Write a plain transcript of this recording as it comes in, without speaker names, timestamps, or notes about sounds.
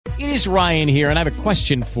It is Ryan here, and I have a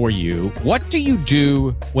question for you. What do you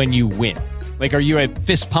do when you win? Like, are you a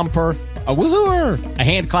fist pumper, a woohooer, a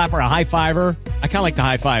hand clapper, a high fiver? I kind of like the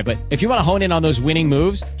high five, but if you want to hone in on those winning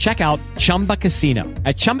moves, check out Chumba Casino.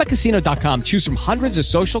 At ChumbaCasino.com, choose from hundreds of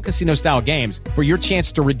social casino-style games for your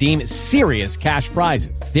chance to redeem serious cash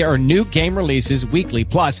prizes. There are new game releases weekly,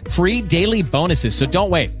 plus free daily bonuses. So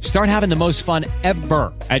don't wait. Start having the most fun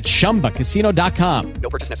ever at ChumbaCasino.com.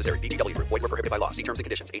 No purchase necessary. VGW Group. Void where prohibited by law. See terms and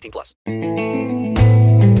conditions. 18 plus.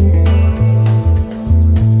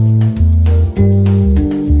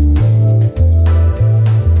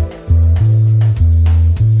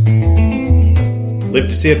 Live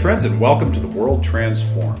to see it, friends, and welcome to The World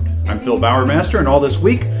Transformed. I'm Phil Bowermaster, and all this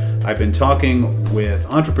week I've been talking with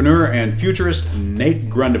entrepreneur and futurist Nate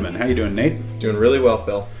Grundeman. How you doing, Nate? Doing really well,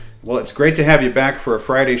 Phil. Well, it's great to have you back for a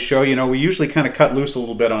Friday show. You know, we usually kind of cut loose a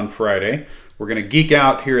little bit on Friday. We're going to geek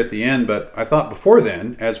out here at the end, but I thought before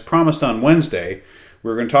then, as promised on Wednesday, we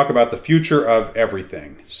were going to talk about the future of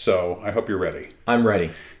everything. So I hope you're ready. I'm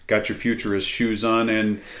ready. Got your futurist shoes on,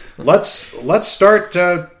 and let's start.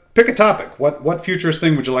 Pick a topic. What futurist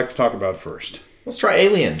thing would you like to talk about first? Let's try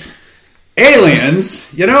aliens.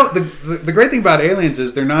 Aliens? You know, the great thing about aliens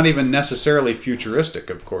is they're not even necessarily futuristic,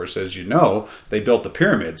 of course. As you know, they built the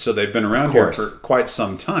pyramids, so they've been around here for quite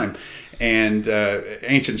some time. And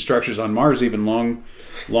ancient structures on Mars even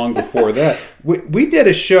long before that. We did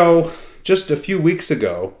a show just a few weeks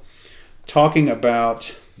ago talking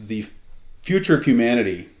about the Future of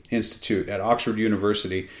Humanity Institute at Oxford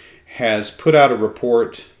University has put out a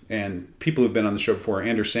report, and people who've been on the show before,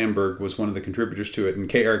 Andrew Sandberg was one of the contributors to it, and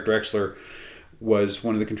K. Eric Drexler was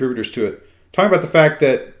one of the contributors to it, talking about the fact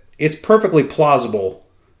that it's perfectly plausible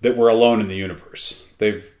that we're alone in the universe.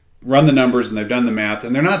 They've run the numbers and they've done the math,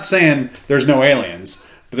 and they're not saying there's no aliens,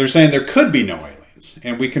 but they're saying there could be no aliens.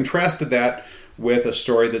 And we contrasted that with a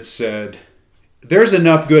story that said there's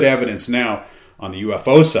enough good evidence now on the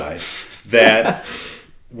UFO side that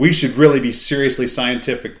we should really be seriously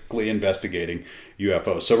scientifically investigating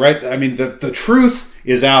UFOs. So, right, I mean, the truth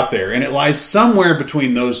is out there, and it lies somewhere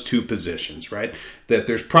between those two positions, right? That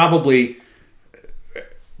there's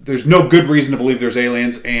no good reason to believe there's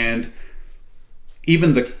aliens, and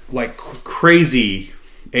even the crazy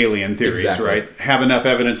alien theories, right, have enough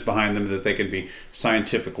evidence behind them that they can be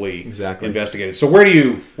scientifically investigated. So where do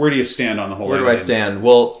you stand on the whole? Where do I stand?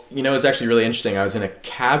 Well, you know, it's actually really interesting. I was in a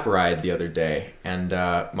cab ride the other day, and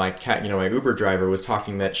my Uber driver was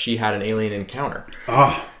talking that she had an alien encounter.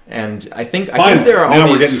 Oh. And I think there are all now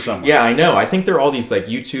these. We're getting somewhere. Yeah, I know. I think there are all these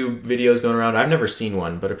YouTube videos going around. I've never seen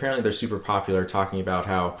one, but apparently they're super popular, talking about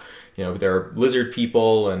how there are lizard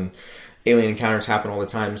people and alien encounters happen all the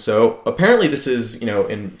time. So apparently this is,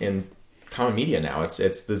 in common media now. It's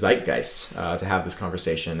the zeitgeist to have this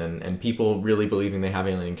conversation, and people really believing they have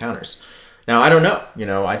alien encounters. Now, I don't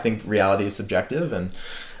know. I think reality is subjective, and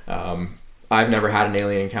I've never had an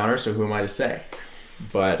alien encounter, so who am I to say?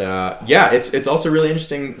 But it's also really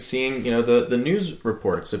interesting seeing, the news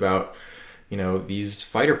reports about, these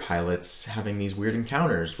fighter pilots having these weird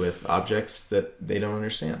encounters with objects that they don't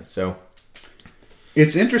understand. So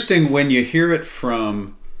it's interesting when you hear it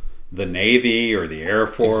from the Navy or the Air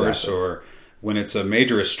Force, or when it's a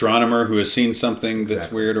major astronomer who has seen something that's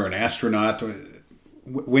weird, or an astronaut.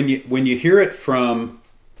 When you hear it from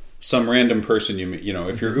some random person,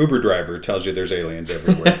 if your Uber driver tells you there's aliens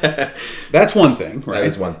everywhere, that's one thing, right? That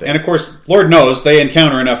is one thing. And of course, Lord knows they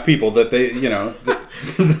encounter enough people that they,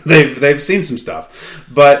 they've seen some stuff.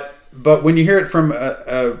 But when you hear it from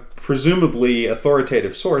a presumably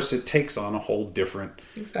authoritative source, it takes on a whole different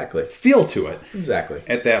feel to it. Exactly.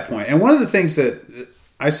 At that point. And one of the things that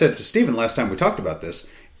I said to Stephen last time we talked about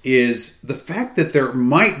this is the fact that there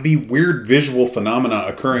might be weird visual phenomena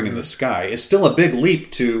occurring in the sky is still a big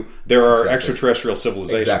leap to there are extraterrestrial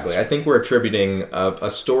civilizations. Exactly. I think we're attributing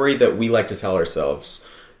a story that we like to tell ourselves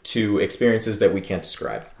to experiences that we can't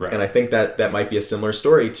describe. Right. And I think that might be a similar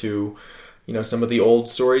story to some of the old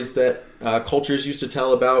stories that cultures used to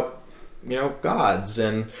tell about, gods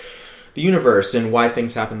and the universe and why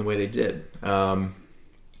things happen the way they did.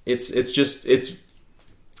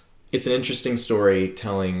 It's an interesting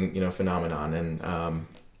storytelling, phenomenon, and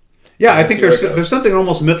I think there's something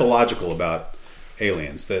almost mythological about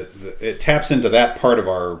aliens that it taps into that part of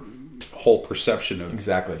our whole perception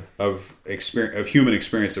of human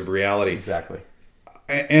experience of reality. Exactly.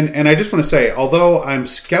 And I just want to say, although I'm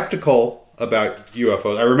skeptical about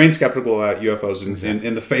UFOs, I remain skeptical about UFOs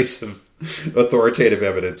in the face of authoritative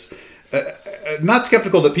evidence. Not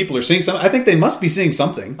skeptical that people are seeing something. I think they must be seeing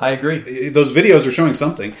something. I agree. Those videos are showing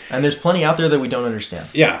something. And there's plenty out there that we don't understand.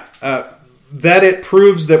 Yeah. that it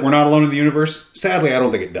proves that we're not alone in the universe? Sadly, I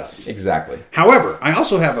don't think it does. Exactly. However, I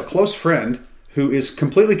also have a close friend who is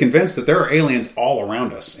completely convinced that there are aliens all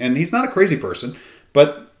around us. And he's not a crazy person,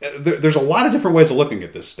 but there's a lot of different ways of looking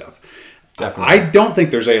at this stuff. Definitely. I don't think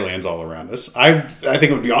there's aliens all around us. I think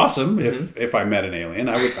it would be awesome if I met an alien.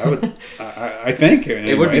 I think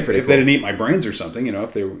it would be pretty if cool. they didn't eat my brains or something.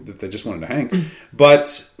 If they just wanted to hang.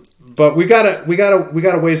 But we got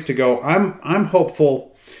a ways to go. I'm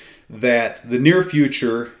hopeful that the near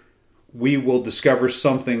future we will discover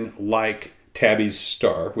something like Tabby's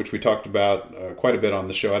star, which we talked about quite a bit on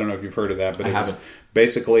the show. I don't know if you've heard of that, but it's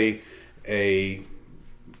basically a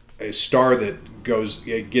star that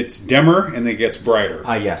it gets dimmer and then gets brighter.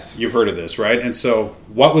 Yes. You've heard of this, right? And so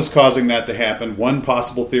what was causing that to happen? One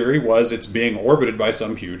possible theory was it's being orbited by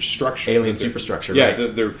some huge structure. Alien superstructure, yeah,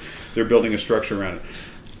 right. they're building a structure around it.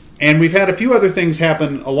 And we've had a few other things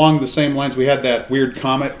happen along the same lines. We had that weird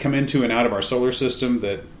comet come into and out of our solar system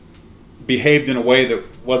that behaved in a way that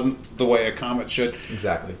wasn't the way a comet should.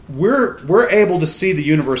 Exactly. We're able to see the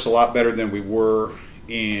universe a lot better than we were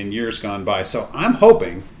in years gone by. So I'm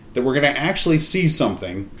hoping that we're going to actually see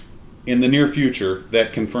something in the near future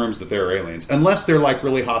that confirms that there are aliens. Unless they're like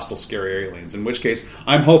really hostile, scary aliens, in which case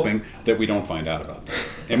I'm hoping that we don't find out about them.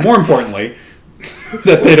 And more importantly,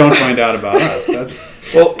 that they don't find out about us.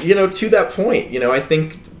 Well, to that point, I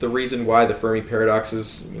think the reason why the Fermi paradox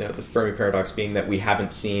is, the Fermi paradox being that we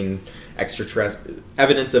haven't seen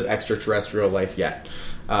evidence of extraterrestrial life yet.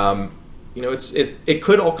 It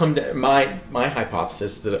could all come to my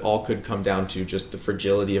hypothesis that it all could come down to just the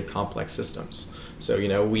fragility of complex systems. So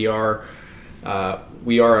we are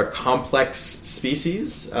a complex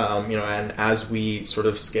species, and as we sort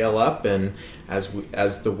of scale up and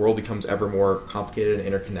as the world becomes ever more complicated and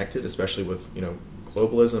interconnected, especially with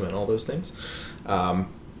globalism and all those things,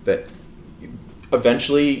 that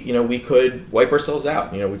eventually we could wipe ourselves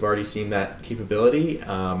out. We've already seen that capability,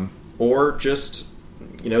 or just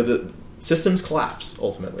the systems collapse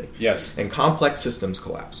ultimately. Yes. And complex systems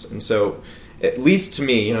collapse. And so, at least to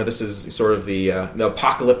me, this is sort of the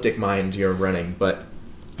apocalyptic mind you're running. But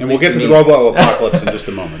and we'll get to the robot apocalypse in just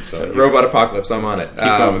a moment. So robot apocalypse, I'm on it. Keep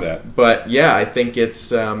going with that. But yeah, I think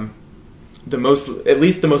it's at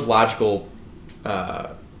least the most logical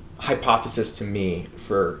hypothesis to me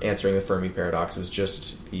for answering the Fermi paradox is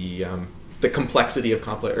just the complexity of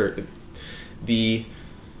the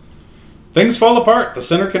things fall apart. The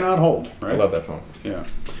center cannot hold. Right. I love that poem. Yeah.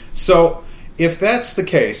 So if that's the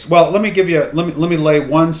case, well, let me lay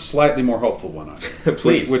one slightly more hopeful one on you,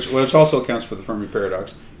 please, which also accounts for the Fermi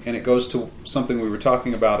paradox, and it goes to something we were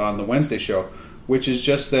talking about on the Wednesday show, which is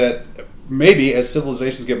just that maybe as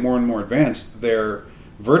civilizations get more and more advanced, their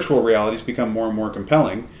virtual realities become more and more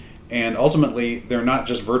compelling, and ultimately they're not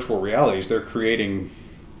just virtual realities; they're creating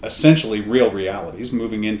essentially real realities,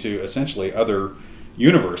 moving into essentially other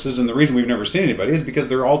universes. And the reason we've never seen anybody is because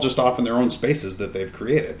they're all just off in their own spaces that they've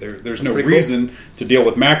created. There's no reason to deal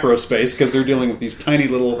with macro space because they're dealing with these tiny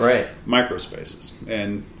little micro spaces.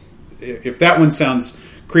 And if that one sounds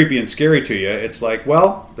creepy and scary to you, it's like,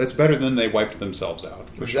 well, that's better than they wiped themselves out.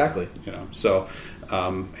 Exactly. Sure. So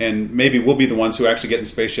and maybe we'll be the ones who actually get in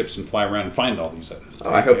spaceships and fly around and find all these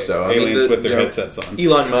I hope so. aliens with their headsets on.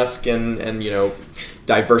 Elon Musk and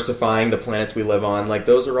diversifying the planets we live on, like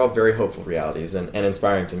those are all very hopeful realities and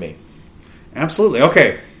inspiring to me. Absolutely.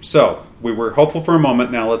 Okay, so we were hopeful for a moment.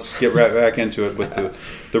 Now let's get right back into it with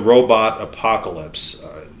the robot apocalypse.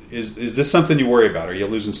 Is this something you worry about? Are you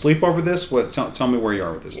losing sleep over this? Tell me where you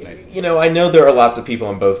are with this, Nate. I know there are lots of people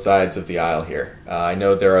on both sides of the aisle here. I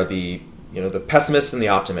know there are the pessimists and the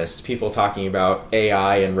optimists, people talking about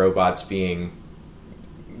AI and robots being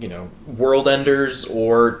world enders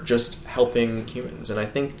or just helping humans. And I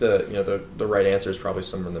think the right answer is probably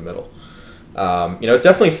somewhere in the middle. It's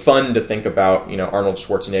definitely fun to think about, Arnold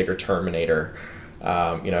Schwarzenegger Terminator.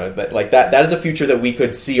 That is a future that we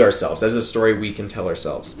could see ourselves. That is a story we can tell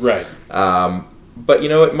ourselves. Right. But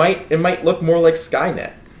it might look more like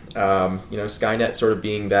Skynet. Skynet sort of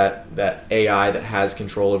being that AI that has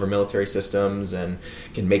control over military systems and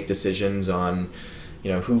can make decisions on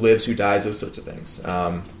who lives, who dies, those sorts of things.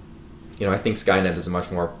 I think Skynet is a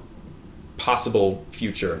much more possible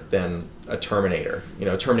future than a Terminator,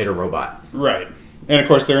 a Terminator robot. Right. And of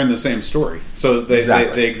course, they're in the same story. So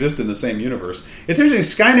they exist in the same universe. It's interesting.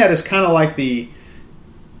 Skynet is kind of like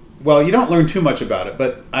well, you don't learn too much about it,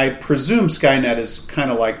 but I presume Skynet is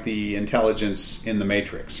kind of like the intelligence in the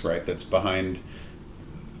Matrix, right? That's behind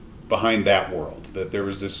that world. That there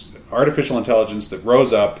was this artificial intelligence that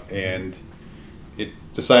rose up and it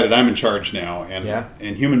decided I'm in charge now, and Yeah.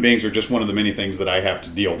 and human beings are just one of the many things that I have to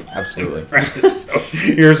deal with. Absolutely. Right? So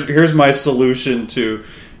here's my solution to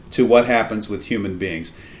what happens with human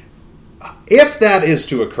beings. If that is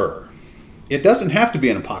to occur, it doesn't have to be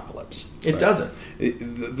an apocalypse. It doesn't.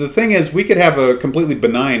 The thing is, we could have a completely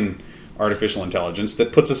benign artificial intelligence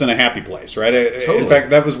that puts us in a happy place, right? Totally. In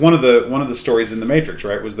fact, that was one of the stories in The Matrix,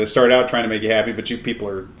 right? Was they start out trying to make you happy, but you're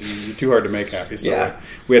too hard to make happy. So Yeah.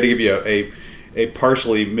 we had to give you a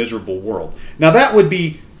partially miserable world. Now that would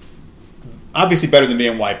be obviously better than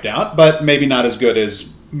being wiped out, but maybe not as good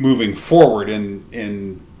as moving forward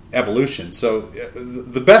in evolution. So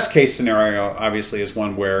the best case scenario, obviously, is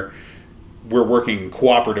one where we're working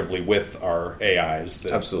cooperatively with our AIs.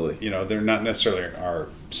 That, Absolutely. They're not necessarily our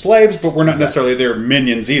slaves, but we're not necessarily their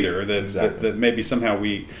minions either. That maybe somehow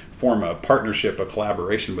we form a partnership, a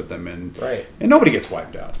collaboration with them, and Right. and nobody gets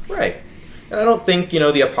wiped out. Right. And I don't think,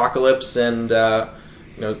 the apocalypse and,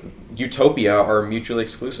 utopia are mutually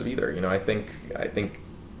exclusive either. I think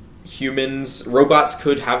robots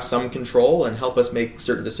could have some control and help us make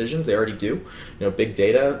certain decisions. They already do. Big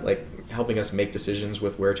data, like helping us make decisions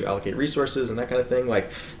with where to allocate resources and that kind of thing.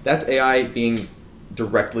 Like, that's AI being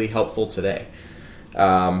directly helpful today.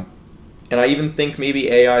 And I even think maybe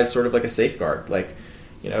AI is sort of like a safeguard. Like,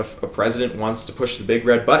 if a president wants to push the big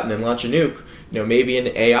red button and launch a nuke, maybe an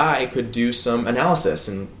AI could do some analysis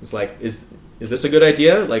and it's like, is this a good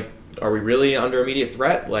idea? Like, are we really under immediate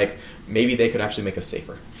threat? Like, maybe they could actually make us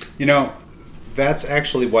safer. That's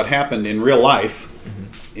actually what happened in real life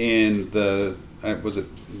in the, was it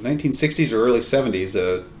 1960s or early 70s?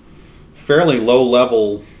 A fairly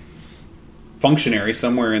low-level functionary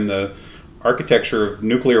somewhere in the architecture of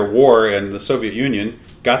nuclear war in the Soviet Union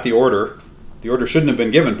got the order. The order shouldn't have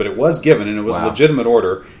been given, but it was given, and it was a legitimate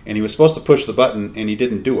order, and he was supposed to push the button, and he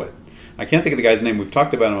didn't do it. I can't think of the guy's name. We've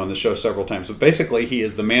talked about him on the show several times, but basically he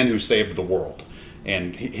is the man who saved the world.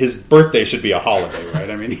 And his birthday should be a holiday,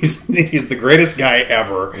 right? I mean, he's the greatest guy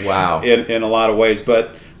ever. Wow. In a lot of ways,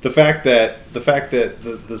 but the fact that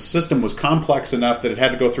the system was complex enough that it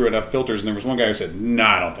had to go through enough filters, and there was one guy who said, "No,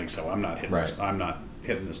 I don't think so. I'm not hitting this. I'm not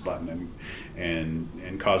hitting this button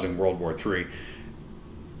and causing World War III."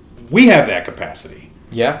 We have that capacity.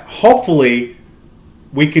 Yeah. Hopefully,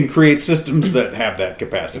 we can create systems that have that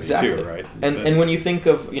capacity too, right? And when you think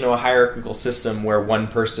of a hierarchical system where one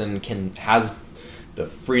person has the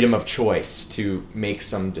freedom of choice to make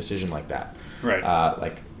some decision like that,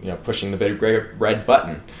 right? Pushing the big red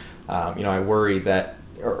button. I worry that,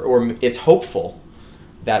 or it's hopeful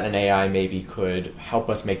that an AI maybe could help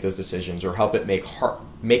us make those decisions, or help it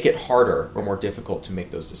make it harder or more difficult to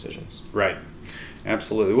make those decisions. Right.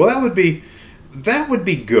 Absolutely. Well, that would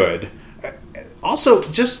be good. Also,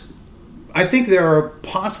 I think there are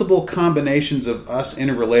possible combinations of us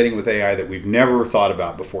interrelating with AI that we've never thought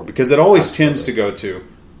about before, because it always tends to go to...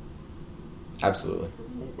 Absolutely.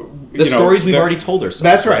 The stories we've already told ourselves.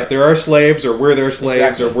 That's right. There are slaves, or we're their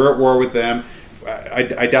slaves, Exactly. or we're at war with them.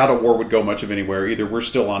 I doubt a war would go much of anywhere. Either we're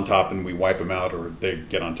still on top and we wipe them out, or they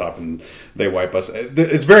get on top and they wipe us.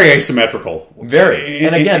 It's very asymmetrical. Very.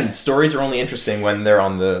 And again, stories are only interesting when they're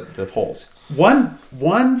on the poles.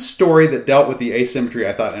 One story that dealt with the asymmetry,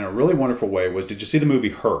 I thought, in a really wonderful way was, did you see the movie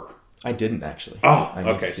Her? I didn't, actually. Oh,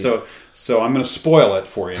 okay. So I'm going to spoil it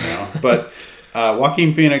for you now. But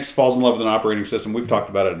Joaquin Phoenix falls in love with an operating system. We've talked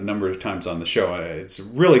about it a number of times on the show. It's a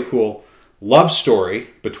really cool love story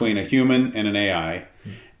between a human and an AI.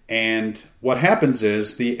 And what happens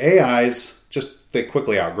is the AIs they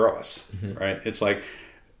quickly outgrow us, right? It's like,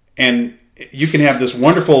 and you can have this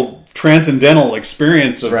wonderful transcendental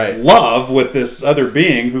experience of love with this other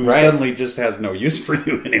being who suddenly just has no use for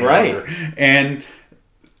you anymore. Right. And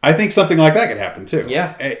I think something like that could happen too.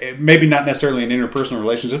 Yeah. Maybe not necessarily in interpersonal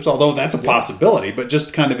relationships, although that's a possibility, but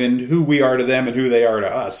just kind of in who we are to them and who they are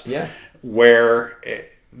to us. Yeah. Where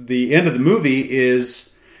the end of the movie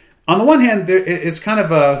is, on the one hand, it's kind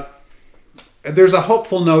of there's a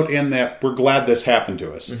hopeful note in that we're glad this happened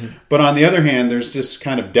to us. Mm-hmm. But on the other hand, there's just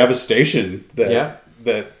kind of devastation that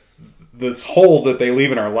this hole that they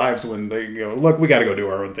leave in our lives when they go, look, we got to go do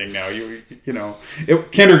our own thing now.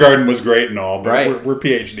 Kindergarten was great and all, but we're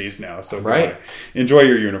PhDs now, so enjoy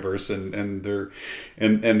your universe, and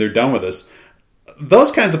they're done with us.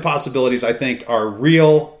 Those kinds of possibilities, I think, are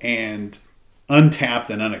real and untapped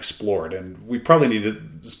and unexplored, and we probably need to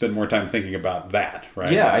spend more time thinking about that,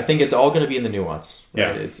 right? Yeah, I think it's all going to be in the nuance. Right?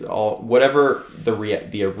 Yeah, it's all whatever the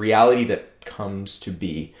reality that comes to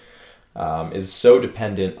be is so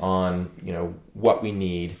dependent on what we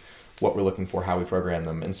need, what we're looking for, how we program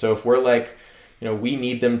them, and so if we're like, we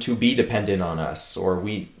need them to be dependent on us, or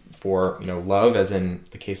for love, as in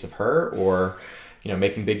the case of Her, or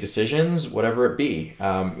making big decisions, whatever it be.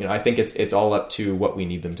 I think it's all up to what we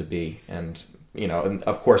need them to be, and and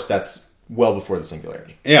of course that's well before the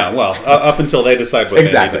singularity. Yeah, well, up until they decide what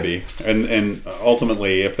Exactly. they need to be, and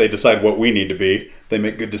ultimately, if they decide what we need to be, they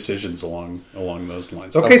make good decisions along those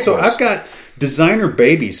lines. Okay, so I've got designer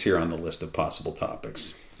babies here on the list of possible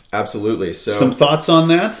topics. Absolutely. So some thoughts on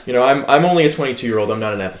that? I'm only a 22-year-old. I'm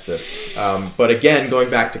not an ethicist. But again, going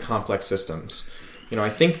back to complex systems, I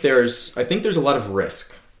think there's a lot of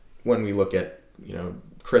risk when we look at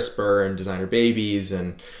CRISPR and designer babies,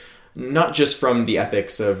 and not just from the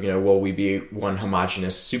ethics of will we be one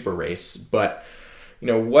homogeneous super race, but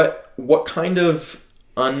what kind of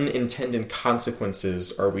unintended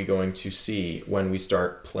consequences are we going to see when we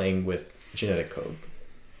start playing with genetic code?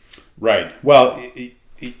 Right. Well,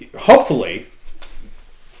 hopefully,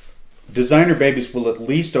 designer babies will at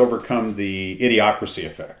least overcome the idiocracy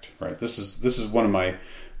effect. Right. This is one of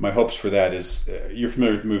my hopes for that. Is you're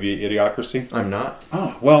familiar with the movie Idiocracy? I'm not.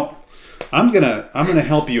 Oh well. I'm gonna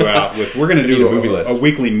help you out with. We're gonna do a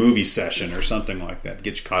weekly movie session or something like that.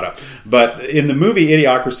 Get you caught up. But in the movie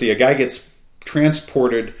Idiocracy, a guy gets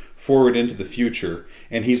transported forward into the future,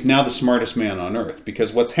 and he's now the smartest man on Earth,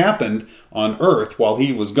 because what's happened on Earth while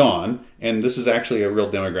he was gone, and this is actually a real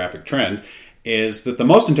demographic trend, is that the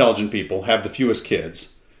most intelligent people have the fewest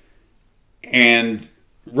kids, and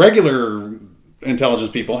regular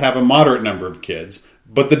intelligent people have a moderate number of kids,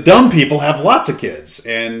 but the dumb people have lots of kids,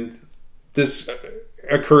 and this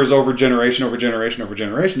occurs over generation,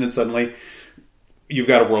 and suddenly you've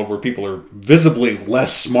got a world where people are visibly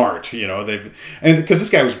less smart. And because this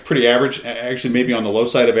guy was pretty average, actually maybe on the low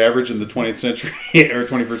side of average in the 20th century or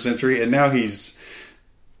 21st century, and now he's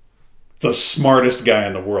the smartest guy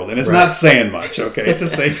in the world. And it's not saying much, okay, to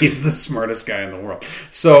say he's the smartest guy in the world.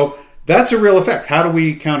 So that's a real effect. How do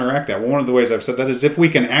we counteract that? Well, one of the ways I've said that is if we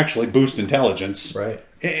can actually boost intelligence, right,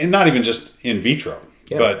 and not even just in vitro.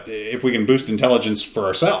 Yeah. But if we can boost intelligence for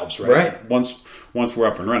ourselves, right? Once we're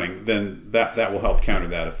up and running, then that will help counter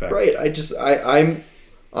that effect. Right.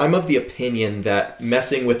 I'm of the opinion that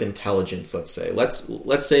messing with intelligence, let's say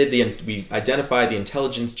we identify the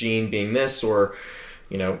intelligence gene being this, or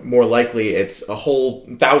more likely it's a whole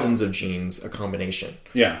thousands of genes, a combination.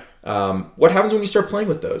 Yeah. What happens when you start playing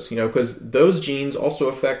with those? Because those genes also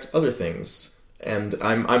affect other things, and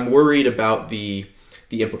I'm worried about the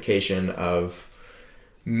implication of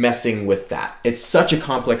messing with that. It's such a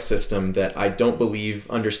complex system that I don't believe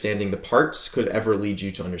understanding the parts could ever lead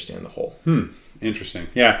you to understand the whole. Interesting.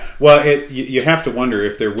 Yeah. Well, you have to wonder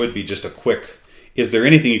if there would be just a quick. Is there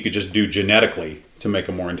anything you could just do genetically to make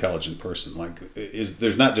a more intelligent person?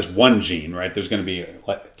 There's not just one gene, right? There's going to be,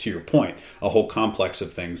 to your point, a whole complex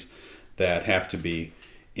of things that have to be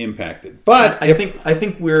impacted. But I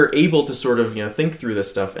think we're able to sort of think through this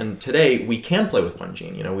stuff, and today we can play with one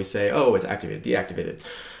gene. We say, oh, it's activated, deactivated.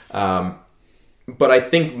 But I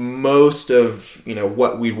think most of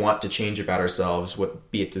what we want to change about ourselves,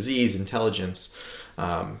 be it disease, intelligence,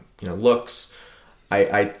 looks,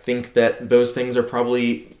 I think that those things are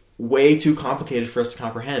probably way too complicated for us to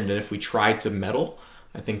comprehend. And if we tried to meddle,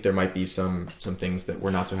 I think there might be some things that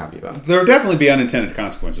we're not so happy about. There will definitely be unintended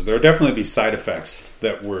consequences. There will definitely be side effects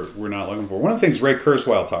that we're not looking for. One of the things Ray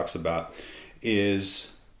Kurzweil talks about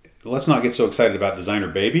is, let's not get so excited about designer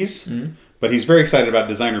babies, but he's very excited about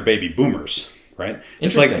designer baby boomers, right?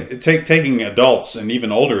 It's like taking adults and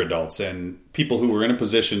even older adults and people who are in a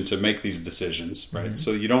position to make these decisions, right?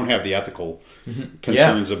 So you don't have the ethical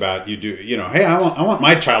concerns about hey, I want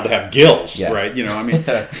my child to have gills, right?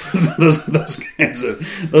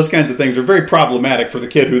 those kinds of things are very problematic for the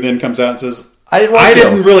kid who then comes out and says, I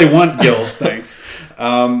didn't really want gills, thanks.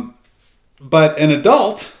 But an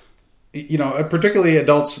adult, particularly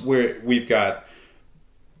adults where we've got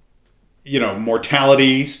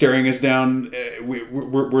mortality staring us down.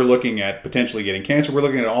 We're looking at potentially getting cancer. We're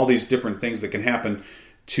looking at all these different things that can happen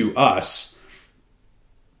to us.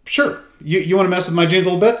 Sure, you want to mess with my genes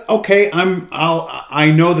a little bit? Okay,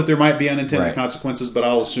 I know that there might be unintended consequences, but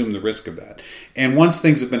I'll assume the risk of that. And once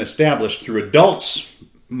things have been established through adults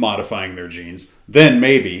modifying their genes, then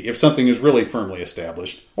maybe if something is really firmly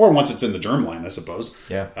established, or once it's in the germline, I suppose,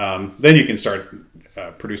 then you can start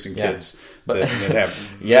producing kids. That have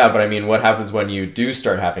but I mean, what happens when you do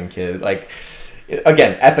start having kids?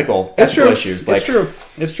 Again, ethical issues. It's true.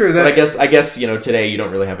 But I guess today you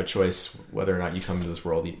don't really have a choice whether or not you come into this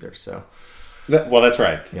world either. So, that's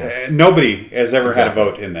right. Yeah. Nobody has ever had a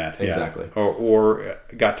vote in that. Exactly. Or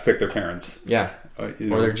got to pick their parents. Yeah. Or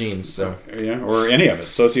their genes. So or any of it,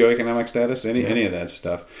 socioeconomic status, any of that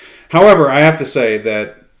stuff. However, I have to say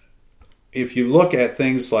that if you look at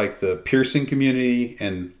things like the piercing community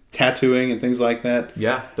and tattooing and things like that.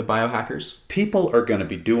 Yeah, the biohackers. People are going to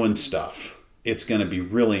be doing stuff. It's going to be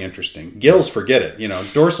really interesting. Gills, forget it.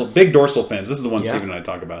 Big dorsal fins. This is the one Stephen and I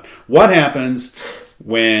talk about. What happens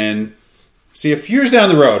when, see, a few years down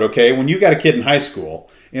the road, okay, when you got a kid in high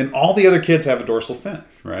school and all the other kids have a dorsal fin,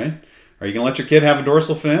 right? Are you going to let your kid have a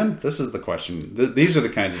dorsal fin? This is the question. These are the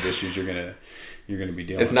kinds of issues you're going to be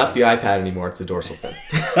dealing with. It's not the iPad anymore. It's the dorsal fin.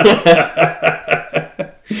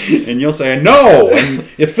 And you'll say, no! And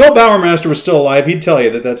if Phil Bowermaster was still alive, he'd tell you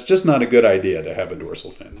that that's just not a good idea to have a dorsal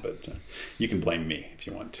fin. But you can blame me if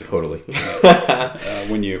you want to. Totally.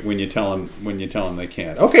 When you tell them they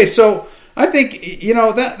can't. Okay, so I think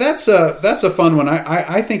that's a fun one.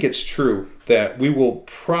 I think it's true that we will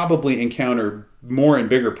probably encounter more and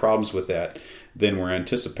bigger problems with that than we're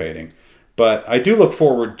anticipating. But I do look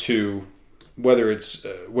forward to whether it's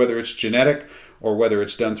genetic or whether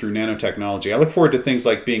it's done through nanotechnology. I look forward to things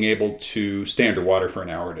like being able to stay underwater for an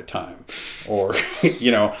hour at a time. Or,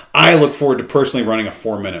 I look forward to personally running a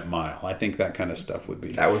 4-minute mile. I think that kind of stuff would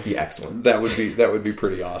be... That would be excellent. That would be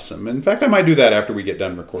pretty awesome. In fact, I might do that after we get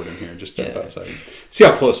done recording here. Just jump outside and see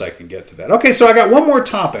how close I can get to that. Okay, so I got one more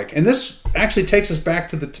topic, and this actually takes us back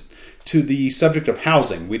to the subject of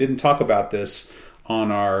housing. We didn't talk about this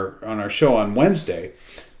on our show on Wednesday.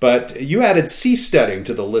 But you added seasteading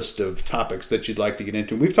to the list of topics that you'd like to get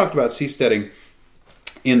into. We've talked about seasteading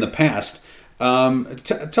in the past.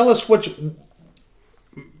 Tell us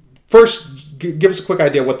first, give us a quick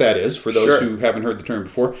idea what that is for those who haven't heard the term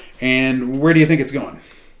before, and where do you think it's going?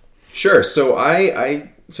 Sure. So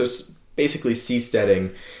so basically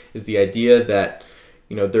seasteading is the idea that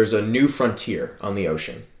there's a new frontier on the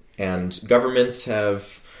ocean, and governments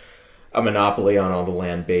have a monopoly on all the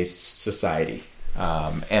land-based society.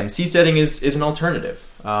 And seasteading is an alternative.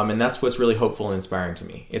 And that's what's really hopeful and inspiring to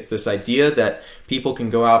me. It's this idea that people can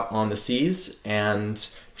go out on the seas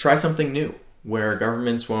and try something new where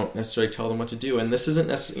governments won't necessarily tell them what to do. And this isn't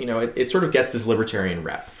necessarily, it sort of gets this libertarian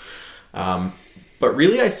rep. But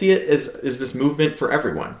really I see it as this movement for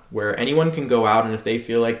everyone where anyone can go out, and if they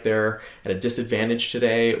feel like they're at a disadvantage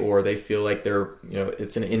today, or they feel like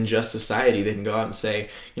it's an unjust society, they can go out and say,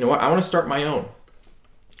 you know what, I want to start my own.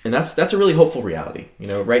 And that's a really hopeful reality.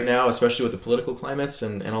 Right now, especially with the political climates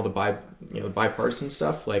and all the bipartisan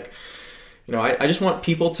stuff, I just want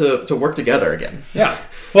people to work together again. Yeah.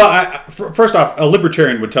 Well, first off, a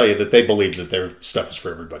libertarian would tell you that they believe that their stuff is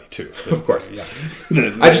for everybody too. Of course. Yeah.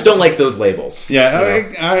 I just don't like those labels. Yeah,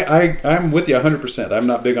 I'm with you 100%. I'm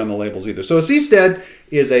not big on the labels either. So a seastead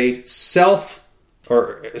is a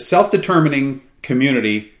self-determining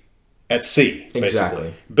community at sea, basically.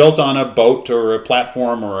 Exactly. Built on a boat or a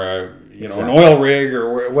platform or an oil rig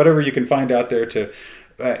or whatever you can find out there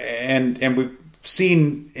and we've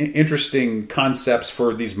seen interesting concepts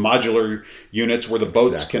for these modular units where the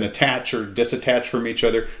boats can attach or disattach from each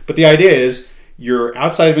other. But the idea is you're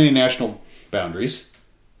outside of any national boundaries.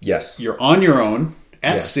 Yes. You're on your own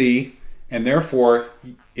at sea, and therefore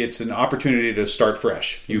it's an opportunity to start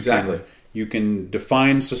fresh. You can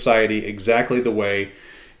define society exactly the way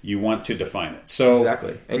you want to define it. So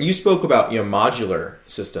exactly. And you spoke about modular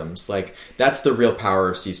systems. Like that's the real power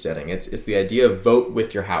of seasteading. It's the idea of vote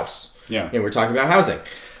with your house. Yeah. We're talking about housing.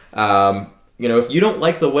 If you don't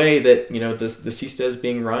like the way that the seastead is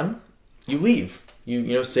being run, you leave.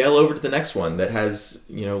 You sail over to the next one that has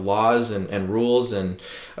laws and rules and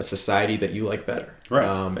a society that you like better. Right.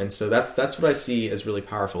 And so that's what I see as really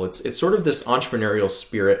powerful. It's sort of this entrepreneurial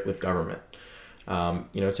spirit with government.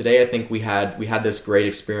 Today I think we had this grand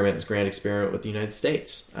experiment with the United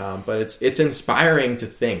States, but it's inspiring to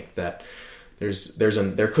think that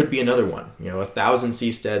there could be another one. 1,000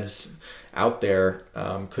 seasteads out there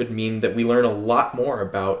could mean that we learn a lot more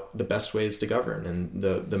about the best ways to govern and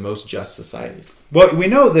the most just societies. Well, we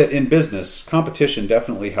know that in business, competition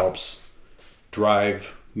definitely helps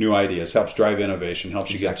drive new ideas, helps drive innovation,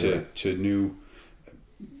 helps you get to new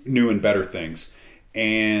and better things.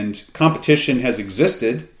 And competition has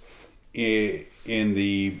existed in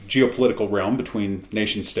the geopolitical realm between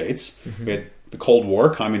nation states. Mm-hmm. We had the Cold War,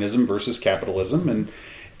 communism versus capitalism,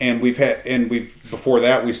 and we've before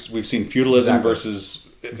that we've seen feudalism versus.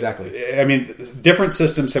 Exactly. I mean, different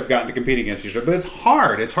systems have gotten to compete against each other, but it's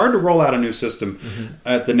hard. It's hard to roll out a new system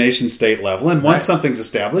at the nation-state level. And once something's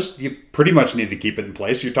established, you pretty much need to keep it in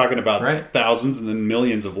place. You're talking about thousands and then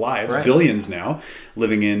millions of lives, billions now,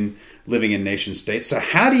 living in nation-states. So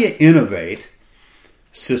how do you innovate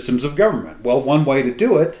systems of government? Well, one way to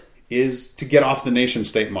do it is to get off the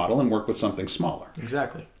nation-state model and work with something smaller.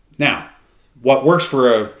 Exactly. Now, what works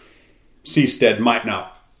for a seastead might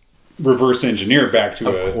not reverse engineer back to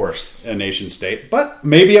a nation state, but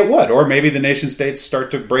maybe it would, or maybe the nation states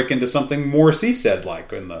start to break into something more seastead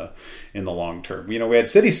like in the long term. We had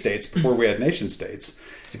city states before we had nation states.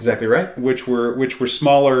 That's exactly right. Which were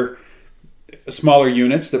smaller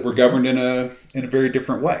units that were governed in a very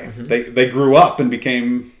different way. Mm-hmm. They grew up and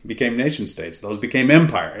became nation states. Those became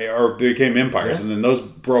empires, and then those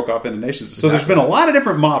broke off into nations. Exactly. So there's been a lot of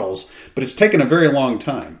different models, but it's taken a very long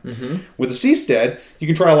time. Mm-hmm. With the seastead, you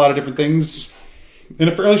can try a lot of different things in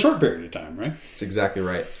a fairly short period of time, right? That's exactly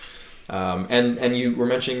right. And you were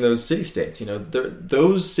mentioning those city states.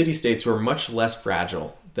 Those city states were much less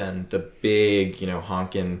fragile than the big,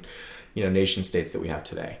 honkin', nation states that we have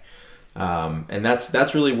today. And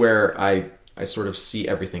that's really where I sort of see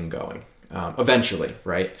everything going. Eventually,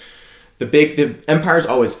 right? The empires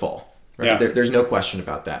always fall. Right? Yeah. There's no question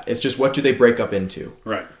about that. It's just, what do they break up into?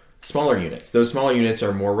 Right. Smaller units. Those smaller units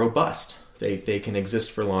are more robust. They can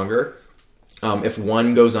exist for longer. If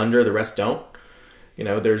one goes under, the rest don't.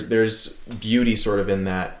 There's beauty sort of in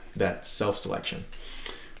that self-selection.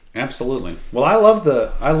 Absolutely. Well, I love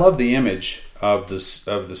the image of the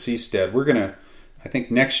seastead. I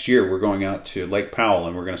think next year we're going out to Lake Powell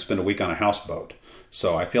and we're going to spend a week on a houseboat.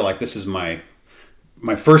 So I feel like this is my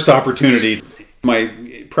first opportunity,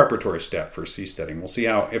 my preparatory step for seasteading. We'll see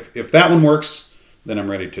how, if that one works, then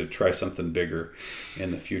I'm ready to try something bigger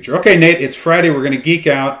in the future. Okay, Nate, it's Friday. We're going to geek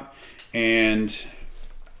out. And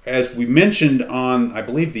as we mentioned on, I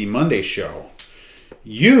believe, the Monday show,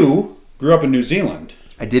 you grew up in New Zealand.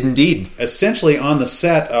 I did indeed. Essentially on the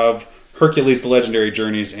set of Hercules, The Legendary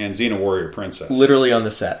Journeys, and Xena Warrior Princess. Literally on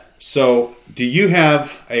the set. So, do you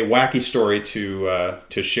have a wacky story to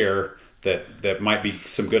share that might be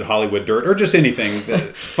some good Hollywood dirt, or just anything,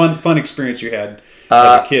 fun experience you had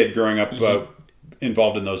as a kid growing up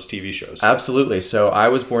involved in those TV shows? Absolutely. So, I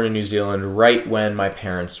was born in New Zealand right when my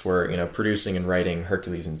parents were, producing and writing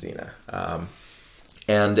Hercules and Xena.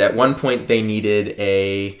 And at one point, they needed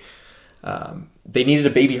a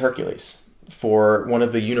baby Hercules for one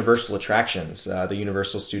of the Universal attractions, the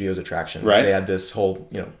Universal Studios attractions. Right. They had this whole,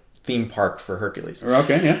 theme park for Hercules.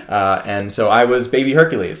 Okay, yeah. And so I was baby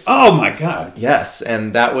Hercules. Oh my God. Yes,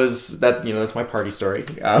 and that's my party story.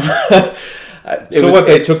 They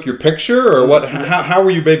took your picture, or what? How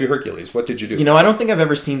were you baby Hercules? What did you do? I don't think I've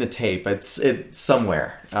ever seen the tape. It's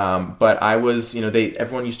somewhere. But I was,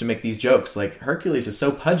 everyone used to make these jokes like, Hercules is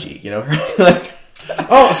so pudgy, like.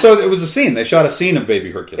 Oh, so it was a scene. They shot a scene of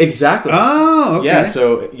baby Hercules. Exactly. Oh, okay. Yeah.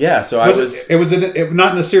 So It was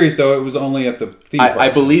not in the series though. It was only at the theme parks. I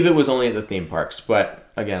believe it was only at the theme parks,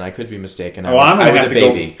 but again, I could be mistaken. I'm going to have to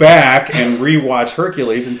go back and rewatch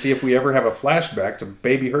Hercules and see if we ever have a flashback to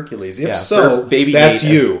baby Hercules. If so, baby that's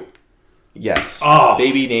Nate you. Yes. Oh.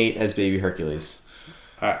 Baby Nate as baby Hercules.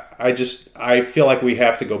 I feel like we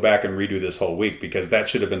have to go back and redo this whole week, because that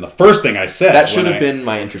should have been the first thing I said. That should have been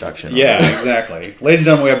my introduction. Yeah, exactly. Ladies and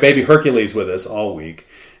gentlemen, we have baby Hercules with us all week.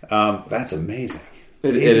 That's amazing.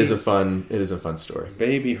 It is a fun story.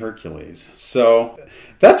 Baby Hercules. So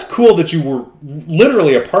that's cool that you were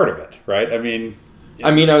literally a part of it, right? I mean,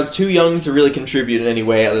 I was too young to really contribute in any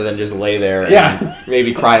way other than just lay there and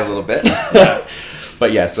maybe cry a little bit. Yeah.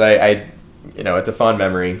 But yes, I it's a fond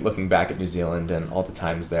memory looking back at New Zealand and all the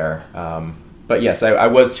times there. But yes, I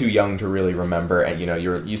was too young to really remember. And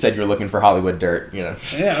you said you were looking for Hollywood dirt. Yeah,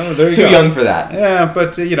 there you too go. Young for that. Yeah,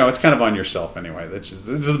 but it's kind of on yourself anyway. This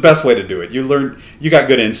is the best way to do it. You got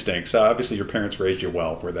good instincts. Obviously, your parents raised you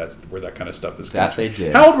well, where that kind of stuff is concerned. That they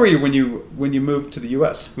did. How old were you when you moved to the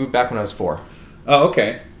U.S.? Moved back when I was 4. Oh,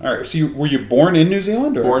 okay. All right. So were you born in New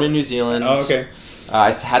Zealand? Or? Born in New Zealand. Oh, okay.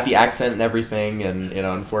 I had the accent and everything, and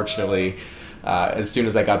unfortunately. As soon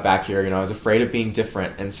as I got back here, I was afraid of being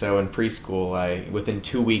different, and so in preschool, within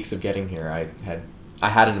 2 weeks of getting here, I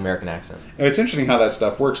had an American accent. It's interesting how that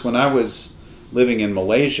stuff works. When I was living in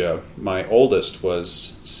Malaysia, my oldest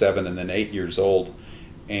was 7 and then 8 years old,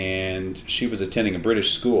 and she was attending a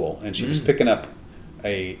British school, and she was picking up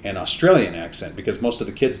an Australian accent, because most of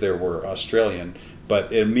the kids there were Australian,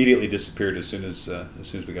 but it immediately disappeared as soon as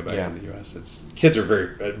we got back to the U.S. Kids are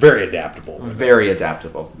very very adaptable. Very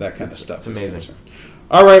adaptable. That kind of stuff. It's amazing.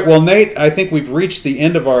 All right, well, Nate, I think we've reached the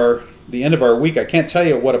end of our week. I can't tell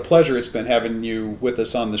you what a pleasure it's been having you with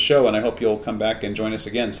us on the show, and I hope you'll come back and join us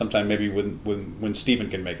again sometime, maybe when Stephen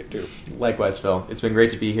can make it too. Likewise, Phil. It's been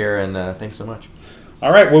great to be here, and thanks so much.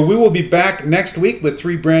 All right, well, we will be back next week with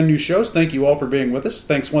 3 brand new shows. Thank you all for being with us.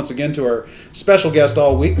 Thanks once again to our special guest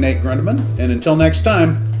all week, Nate Grundeman. And until next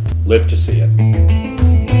time, live to see it.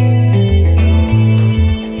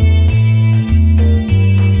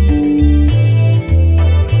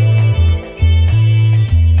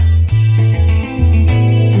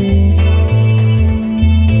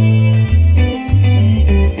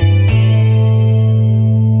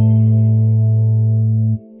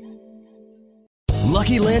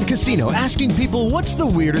 Casino asking people, what's the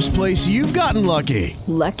weirdest place you've gotten lucky?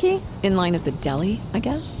 Lucky? In line at the deli, I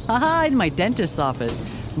guess? Aha, in my dentist's office.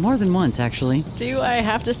 More than once, actually. Do I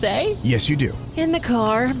have to say? Yes, you do. In the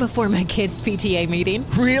car before my kids' PTA meeting.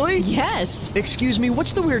 Really? Yes. Excuse me,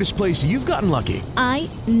 what's the weirdest place you've gotten lucky? I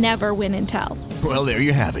never win and tell. Well, there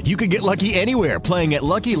you have it. You can get lucky anywhere, playing at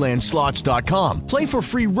LuckyLandSlots.com. Play for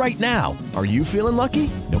free right now. Are you feeling lucky?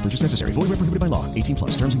 No purchase necessary. Void where prohibited by law.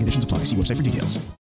 18+. Terms and conditions apply. See website for details.